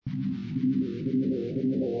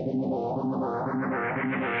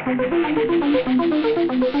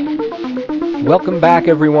Welcome back,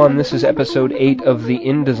 everyone. This is episode 8 of the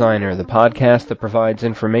InDesigner, the podcast that provides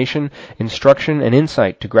information, instruction, and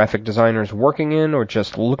insight to graphic designers working in or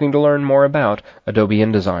just looking to learn more about Adobe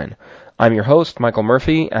InDesign. I'm your host, Michael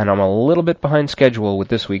Murphy, and I'm a little bit behind schedule with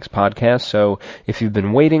this week's podcast, so if you've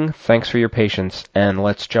been waiting, thanks for your patience, and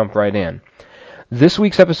let's jump right in. This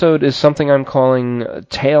week's episode is something I'm calling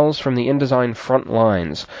Tales from the InDesign Front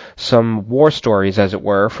Lines, some war stories, as it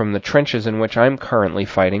were, from the trenches in which I'm currently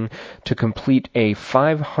fighting to complete a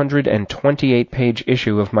 528-page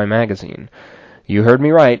issue of my magazine. You heard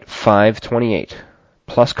me right, 528,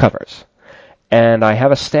 plus covers. And I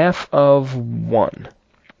have a staff of 1.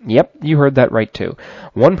 Yep, you heard that right too.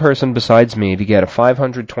 One person besides me to get a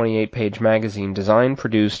 528-page magazine designed,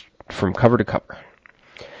 produced from cover to cover.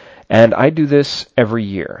 And I do this every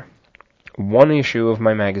year. One issue of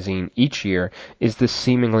my magazine each year is this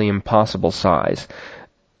seemingly impossible size.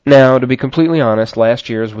 Now, to be completely honest, last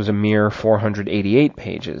year's was a mere 488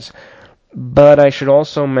 pages. But I should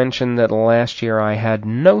also mention that last year I had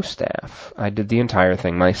no staff. I did the entire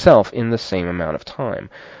thing myself in the same amount of time.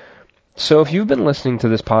 So if you've been listening to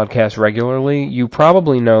this podcast regularly, you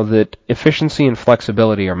probably know that efficiency and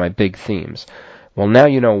flexibility are my big themes. Well, now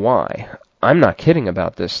you know why. I'm not kidding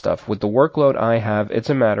about this stuff. With the workload I have, it's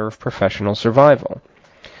a matter of professional survival.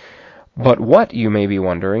 But what, you may be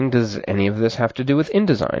wondering, does any of this have to do with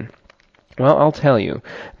InDesign? Well, I'll tell you.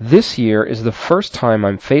 This year is the first time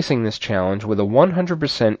I'm facing this challenge with a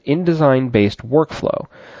 100% InDesign-based workflow.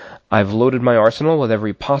 I've loaded my arsenal with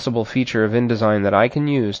every possible feature of InDesign that I can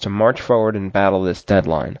use to march forward and battle this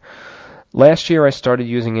deadline. Last year I started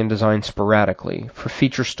using InDesign sporadically, for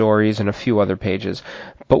feature stories and a few other pages,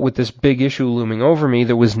 but with this big issue looming over me,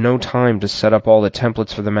 there was no time to set up all the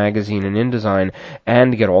templates for the magazine in InDesign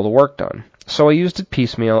and get all the work done. So I used it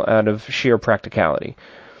piecemeal out of sheer practicality.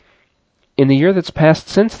 In the year that's passed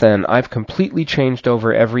since then, I've completely changed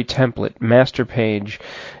over every template, master page,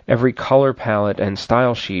 every color palette and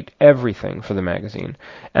style sheet, everything for the magazine.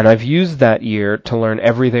 And I've used that year to learn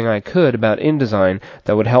everything I could about InDesign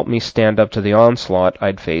that would help me stand up to the onslaught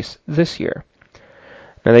I'd face this year.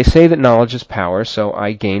 Now, they say that knowledge is power, so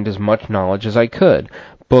I gained as much knowledge as I could.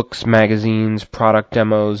 Books, magazines, product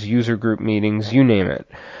demos, user group meetings, you name it.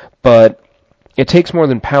 But it takes more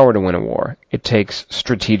than power to win a war. It takes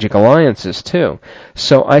strategic alliances, too.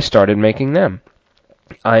 So I started making them.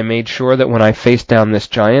 I made sure that when I faced down this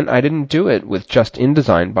giant, I didn't do it with just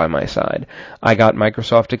InDesign by my side. I got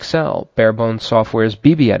Microsoft Excel, bare-bones software's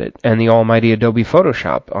BB-Edit, and the almighty Adobe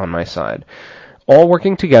Photoshop on my side, all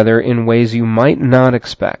working together in ways you might not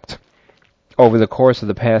expect. Over the course of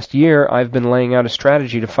the past year, I've been laying out a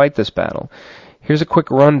strategy to fight this battle. Here's a quick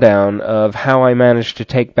rundown of how I managed to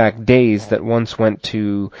take back days that once went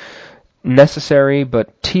to necessary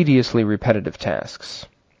but tediously repetitive tasks.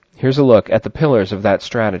 Here's a look at the pillars of that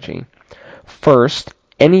strategy. First,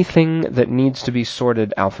 anything that needs to be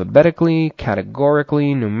sorted alphabetically,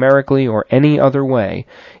 categorically, numerically, or any other way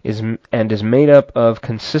is made up of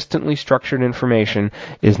consistently structured information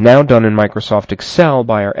is now done in Microsoft Excel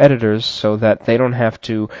by our editors so that they don't have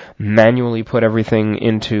to manually put everything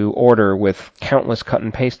into order with countless cut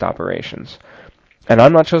and paste operations. And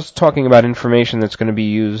I'm not just talking about information that's going to be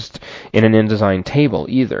used in an InDesign table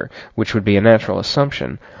either, which would be a natural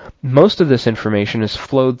assumption. Most of this information is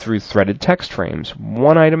flowed through threaded text frames,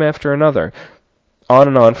 one item after another, on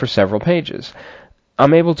and on for several pages.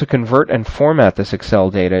 I'm able to convert and format this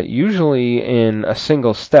Excel data, usually in a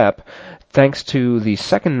single step, thanks to the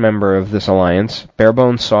second member of this alliance,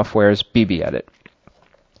 Barebones Software's BB-Edit.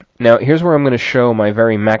 Now, here's where I'm going to show my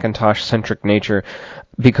very Macintosh-centric nature,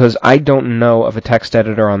 because I don't know of a text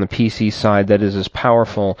editor on the PC side that is as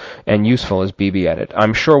powerful and useful as BB-Edit.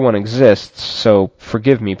 I'm sure one exists, so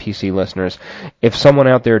forgive me, PC listeners. If someone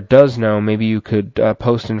out there does know, maybe you could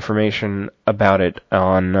post information about it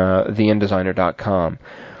on theInDesigner.com.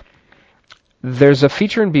 There's a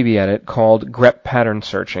feature in BB-Edit called grep pattern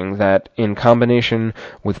searching that, in combination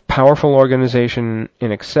with powerful organization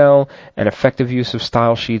in Excel and effective use of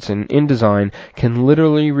style sheets in InDesign, can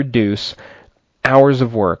literally reduce hours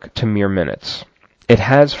of work to mere minutes. It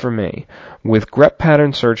has for me. With grep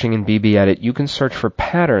pattern searching in BB-Edit, you can search for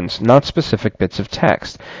patterns, not specific bits of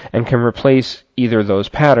text, and can replace either those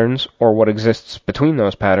patterns or what exists between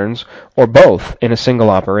those patterns, or both in a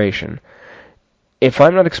single operation. If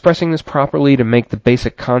I'm not expressing this properly to make the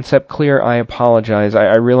basic concept clear, I apologize.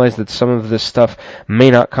 I realize that some of this stuff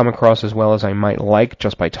may not come across as well as I might like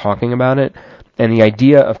just by talking about it, and the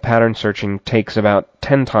idea of pattern searching takes about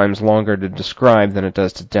 10 times longer to describe than it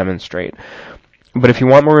does to demonstrate. But if you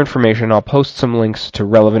want more information, I'll post some links to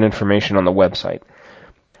relevant information on the website.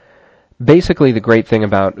 Basically, the great thing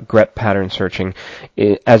about grep pattern searching,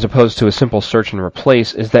 as opposed to a simple search and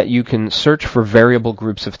replace, is that you can search for variable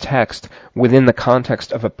groups of text within the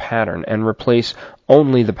context of a pattern and replace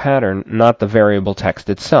only the pattern, not the variable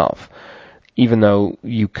text itself, even though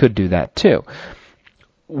you could do that too.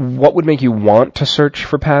 What would make you want to search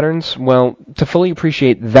for patterns? Well, to fully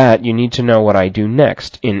appreciate that, you need to know what I do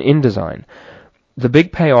next in InDesign. The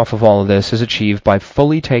big payoff of all of this is achieved by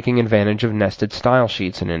fully taking advantage of nested style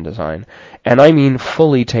sheets in InDesign. And I mean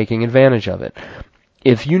fully taking advantage of it.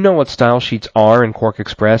 If you know what style sheets are in Quark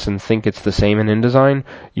Express and think it's the same in InDesign,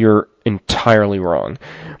 you're entirely wrong.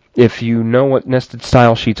 If you know what nested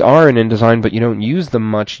style sheets are in InDesign but you don't use them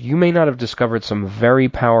much, you may not have discovered some very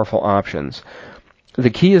powerful options. The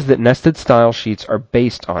key is that nested style sheets are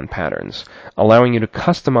based on patterns, allowing you to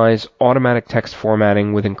customize automatic text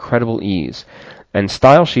formatting with incredible ease. And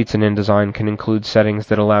style sheets in InDesign can include settings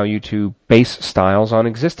that allow you to base styles on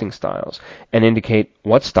existing styles and indicate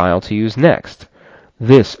what style to use next.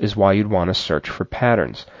 This is why you'd want to search for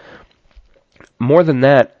patterns. More than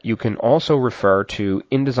that, you can also refer to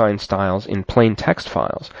InDesign styles in plain text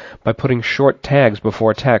files by putting short tags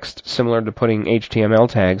before text, similar to putting HTML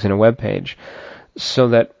tags in a web page, so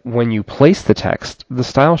that when you place the text, the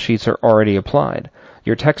style sheets are already applied.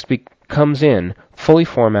 Your text comes in fully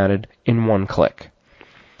formatted in one click.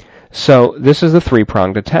 So this is the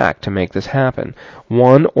three-pronged attack to make this happen.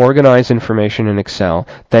 1, organize information in Excel,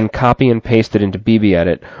 then copy and paste it into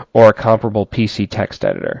BBEdit or a comparable PC text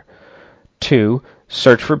editor. 2,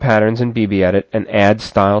 search for patterns in BBEdit and add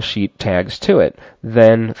style sheet tags to it.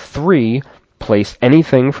 Then 3, place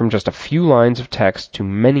anything from just a few lines of text to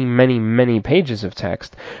many, many, many pages of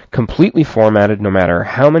text, completely formatted no matter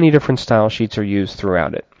how many different style sheets are used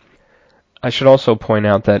throughout it. I should also point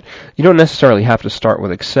out that you don't necessarily have to start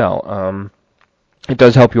with Excel. It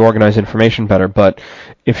does help you organize information better, but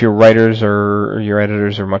if your writers or your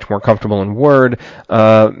editors are much more comfortable in Word,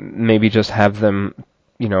 maybe just have them,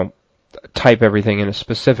 type everything in a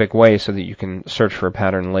specific way so that you can search for a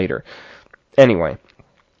pattern later. Anyway,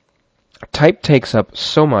 type takes up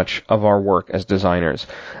so much of our work as designers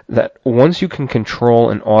that once you can control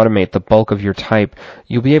and automate the bulk of your type,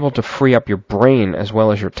 you'll be able to free up your brain as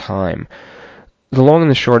well as your time. The long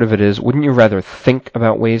and the short of it is, wouldn't you rather think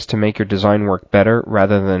about ways to make your design work better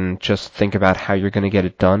rather than just think about how you're going to get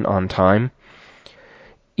it done on time?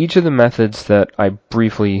 Each of the methods that I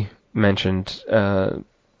briefly mentioned,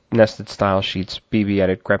 nested style sheets,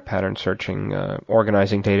 BBEdit, grep pattern searching,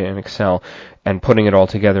 organizing data in Excel, and putting it all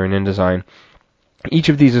together in InDesign. Each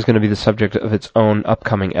of these is going to be the subject of its own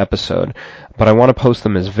upcoming episode, but I want to post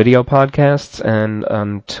them as video podcasts, and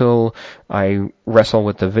until I wrestle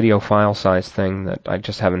with the video file size thing that I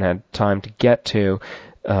just haven't had time to get to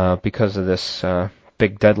because of this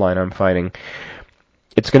big deadline I'm fighting,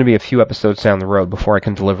 it's going to be a few episodes down the road before I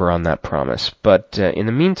can deliver on that promise. But in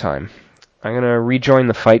the meantime, I'm going to rejoin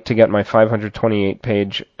the fight to get my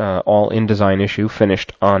 528-page all InDesign issue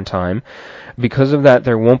finished on time. Because of that,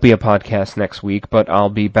 there won't be a podcast next week, but I'll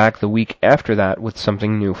be back the week after that with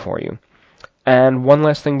something new for you. And one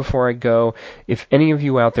last thing before I go, if any of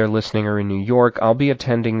you out there listening are in New York, I'll be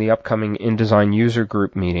attending the upcoming InDesign user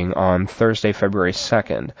group meeting on Thursday, February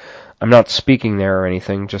 2nd. I'm not speaking there or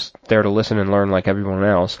anything, just there to listen and learn like everyone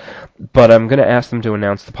else, but I'm going to ask them to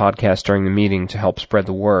announce the podcast during the meeting to help spread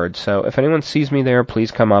the word. So if anyone sees me there, please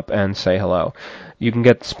come up and say hello. You can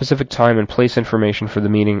get specific time and place information for the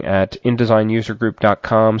meeting at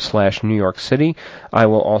InDesignUserGroup.com/New York City. I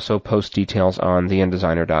will also post details on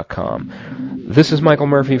theInDesigner.com. This is Michael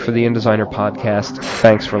Murphy for the InDesigner podcast.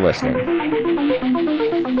 Thanks for listening.